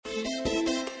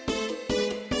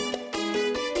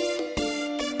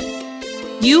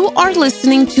You are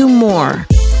listening to More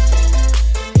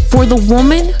for the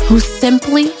woman who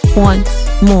simply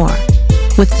wants more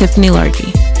with Tiffany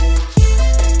Largie.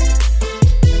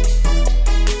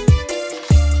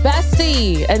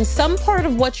 Bestie, and some part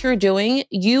of what you're doing,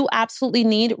 you absolutely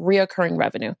need reoccurring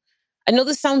revenue. I know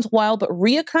this sounds wild, but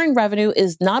reoccurring revenue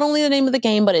is not only the name of the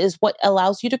game, but it is what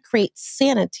allows you to create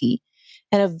sanity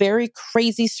in a very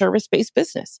crazy service-based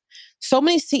business. So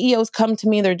many CEOs come to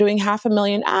me, they're doing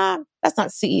 $500,000. That's not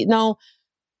CEO. No.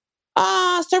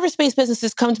 Service-based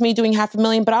businesses come to me doing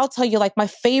 $500,000, but I'll tell you, like, my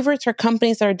favorites are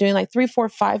companies that are doing like $3, $4,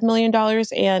 $5 million,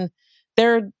 and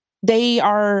they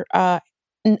are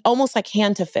almost like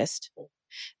hand to fist.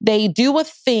 They do a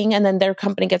thing and then their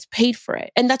company gets paid for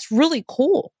it. And that's really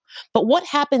cool. But what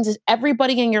happens is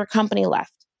everybody in your company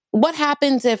left. What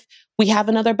happens if we have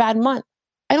another bad month?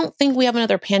 I don't think we have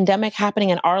another pandemic happening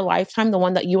in our lifetime, the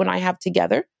one that you and I have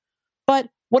together. But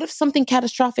what if something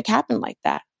catastrophic happened like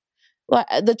that? Well,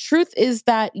 the truth is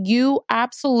that you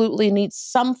absolutely need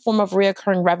some form of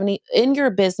reoccurring revenue in your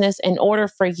business in order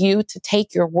for you to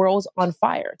take your world on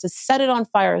fire, to set it on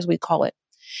fire, as we call it.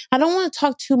 I don't want to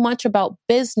talk too much about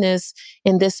business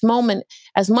in this moment,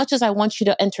 as much as I want you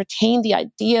to entertain the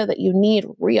idea that you need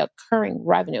reoccurring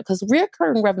revenue. Because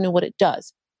reoccurring revenue, what it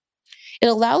does, it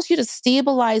allows you to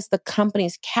stabilize the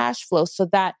company's cash flow so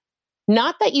that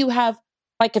not that you have,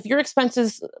 like if your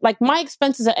expenses, like my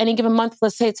expenses at any given month,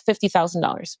 let's say it's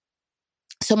 $50,000.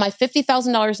 So my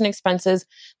 $50,000 in expenses,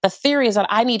 the theory is that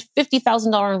I need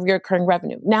 $50,000 in recurring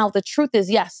revenue. Now, the truth is,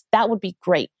 yes, that would be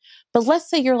great. But let's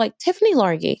say you're like, Tiffany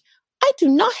Largie, I do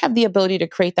not have the ability to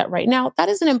create that right now. That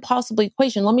is an impossible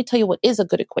equation. Let me tell you what is a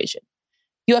good equation.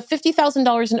 You have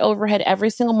 $50,000 in overhead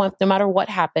every single month, no matter what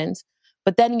happens.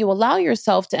 But then you allow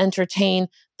yourself to entertain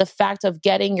the fact of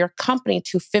getting your company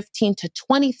to $15,000 to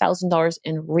 $20,000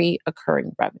 in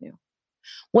recurring revenue.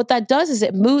 What that does is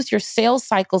it moves your sales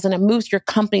cycles and it moves your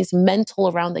company's mental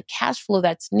around the cash flow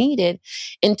that's needed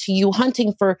into you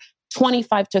hunting for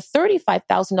 $25,000 to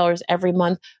 $35,000 every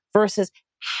month versus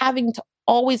having to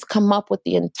always come up with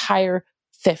the entire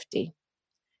 50.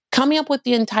 Coming up with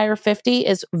the entire 50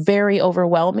 is very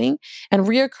overwhelming, and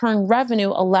reoccurring revenue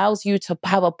allows you to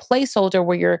have a placeholder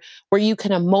where you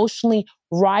can emotionally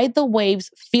ride the waves,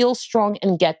 feel strong,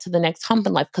 and get to the next hump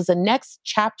in life. Because the next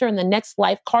chapter and the next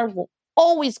life card will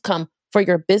always come for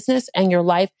your business and your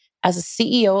life as a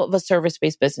CEO of a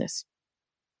service-based business.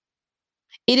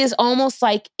 It is almost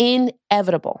like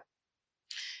inevitable.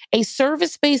 A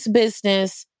service-based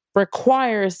business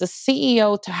requires the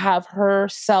CEO to have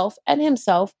herself and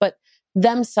himself, but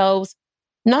themselves,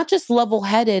 not just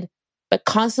level-headed, but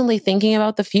constantly thinking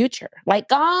about the future. Like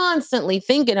constantly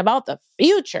thinking about the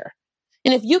future.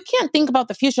 And if you can't think about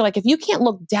the future, like if you can't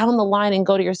look down the line and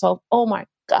go to yourself, oh my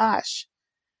gosh,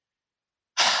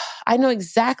 I know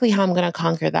exactly how I'm going to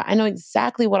conquer that. I know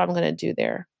exactly what I'm going to do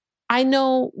there. I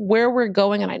know where we're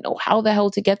going and I know how the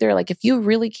hell to get there. Like if you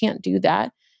really can't do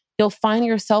that, you'll find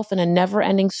yourself in a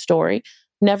never-ending story.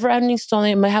 Never-ending story.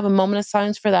 You might have a moment of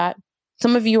silence for that.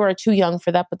 Some of you are too young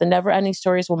for that, but the never-ending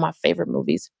story is one of my favorite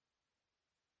movies.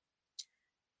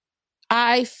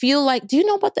 I feel like, do you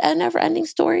know about the never-ending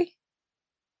story?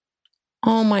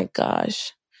 Oh my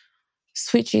gosh.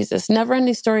 Sweet Jesus.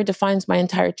 Never-ending story defines my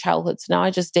entire childhood. So now I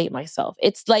just date myself.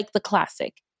 It's like the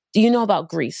classic. Do you know about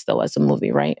Grease, though, as a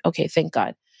movie, right? Okay, thank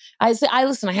God. I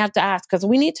listen, I have to ask because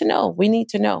we need to know. We need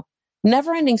to know.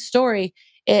 Never-ending story,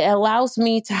 it allows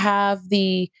me to have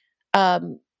the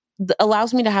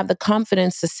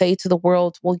confidence to say to the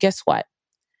world, well, guess what?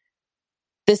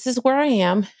 This is where I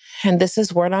am and this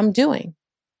is what I'm doing.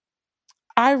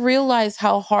 I realize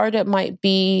how hard it might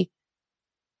be.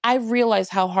 I realize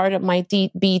how hard it might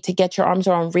be to get your arms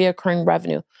around reoccurring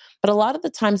revenue. But a lot of the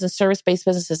times in service-based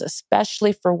businesses,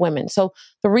 especially for women. So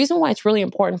the reason why it's really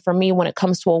important for me when it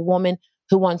comes to a woman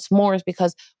who wants more is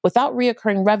because without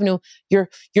reoccurring revenue,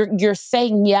 you're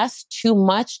saying yes too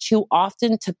much, too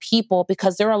often to people,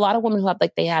 because there are a lot of women who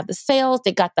they have the sales,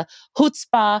 they got the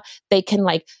chutzpah, they can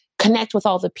connect with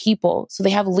all the people. So they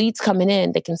have leads coming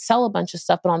in, they can sell a bunch of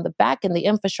stuff, but on the back end, the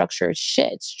infrastructure is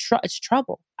shit. It's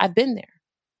trouble. I've been there.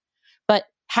 But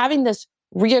having this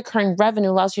reoccurring revenue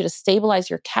allows you to stabilize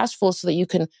your cash flow so that you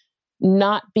can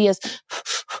not be as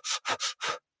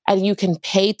and you can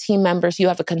pay team members. You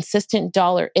have a consistent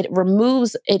dollar. It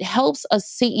helps a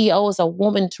CEO as a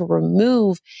woman to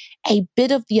remove a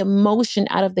bit of the emotion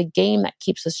out of the game that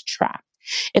keeps us trapped.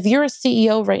 If you're a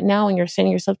CEO right now and you're saying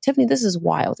to yourself, Tiffany, this is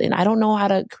wild, and I don't know how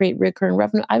to create recurring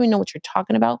revenue, I don't even know what you're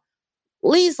talking about,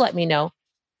 please let me know.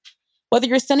 Whether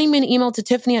you're sending me an email to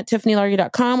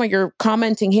tiffany@tiffanylargie.com or you're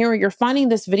commenting here or you're finding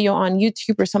this video on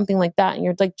YouTube or something like that, and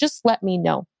you're like, just let me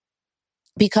know.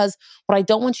 Because what I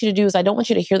don't want you to do is I don't want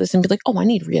you to hear this and be like, oh, I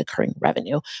need reoccurring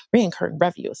revenue. Reoccurring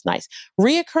revenue is nice.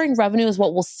 Reoccurring revenue is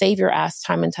what will save your ass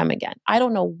time and time again. I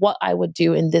don't know what I would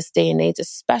do in this day and age,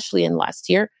 especially in last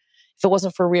year, if it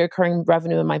wasn't for reoccurring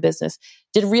revenue in my business.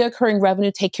 Did reoccurring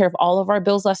revenue take care of all of our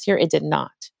bills last year? It did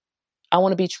not. I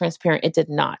want to be transparent. It did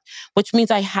not, which means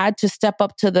I had to step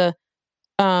up to the,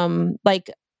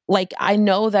 I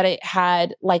know that it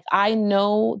had, I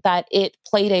know that it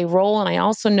played a role. And I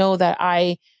also know that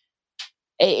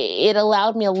it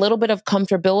allowed me a little bit of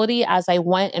comfortability as I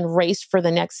went and raced for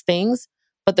the next things.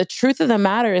 But the truth of the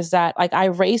matter is that I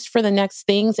raced for the next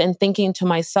things and thinking to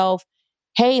myself,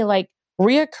 hey,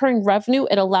 reoccurring revenue,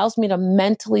 it allows me to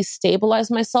mentally stabilize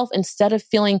myself instead of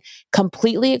feeling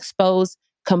completely exposed,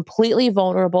 completely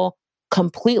vulnerable,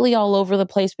 completely all over the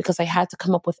place because I had to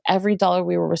come up with every dollar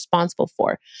we were responsible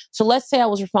for. So let's say I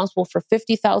was responsible for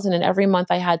 $50,000 and every month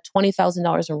I had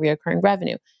 $20,000 in reoccurring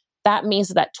revenue. That means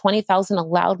that $20,000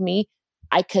 allowed me,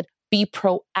 I could be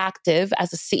proactive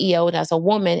as a CEO and as a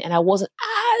woman, and I wasn't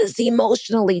as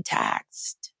emotionally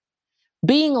taxed.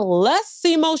 Being less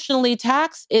emotionally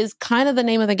taxed is kind of the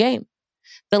name of the game.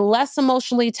 The less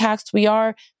emotionally taxed we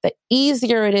are, the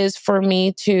easier it is for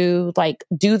me to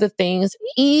do the things,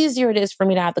 easier it is for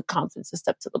me to have the confidence to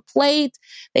step to the plate,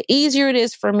 the easier it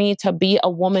is for me to be a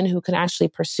woman who can actually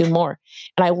pursue more.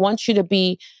 And I want you to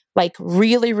be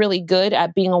really, really good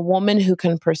at being a woman who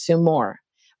can pursue more.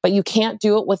 But you can't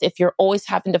do it if you're always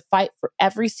having to fight for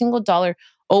every single dollar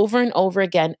over and over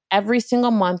again, every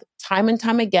single month, time and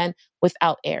time again,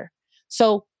 without air.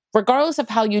 So regardless of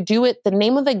how you do it, the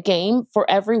name of the game for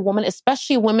every woman,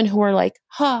 especially women who are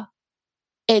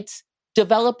it's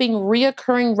developing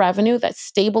reoccurring revenue that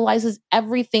stabilizes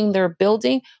everything they're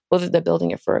building, whether they're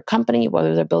building it for a company,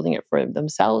 whether they're building it for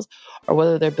themselves, or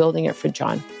whether they're building it for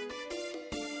John.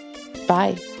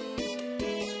 Bye.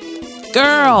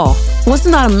 Girl,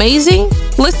 wasn't that amazing?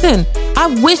 Listen, I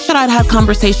wish that I'd had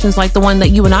conversations like the one that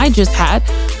you and I just had.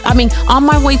 I mean, on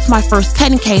my way to my first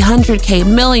 10K, 100K,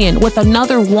 million with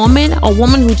another woman, a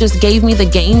woman who just gave me the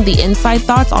game, the inside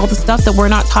thoughts, all the stuff that we're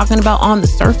not talking about on the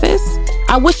surface.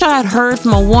 I wish I had heard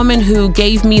from a woman who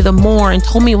gave me the more and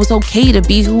told me it was okay to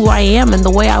be who I am and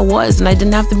the way I was, and I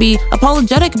didn't have to be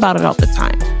apologetic about it all the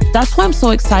time. That's why I'm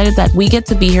so excited that we get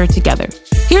to be here together.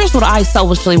 Here's what I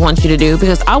selfishly want you to do,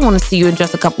 because I want to see you in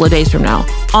just a couple of days from now.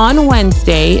 On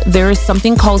Wednesday, there is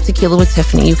something called Tequila with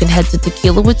Tiffany. You can head to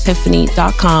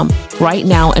tequilawithtiffany.com right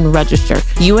now and register.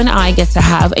 You and I get to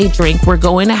have a drink. We're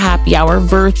going to happy hour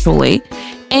virtually.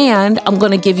 And I'm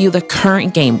going to give you the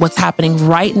current game, what's happening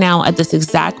right now at this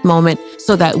exact moment,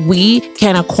 so that we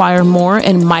can acquire more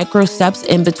in micro steps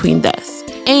in between this.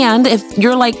 And if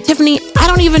you're like, Tiffany, I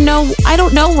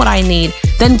don't know what I need,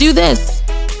 then do this.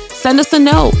 Send us a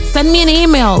note, send me an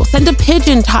email, send a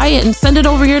pigeon, tie it and send it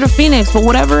over here to Phoenix. But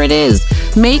whatever it is,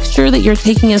 make sure that you're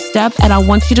taking a step. And I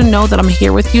want you to know that I'm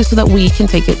here with you so that we can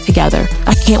take it together.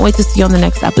 I can't wait to see you on the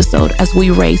next episode as we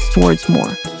race towards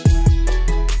more.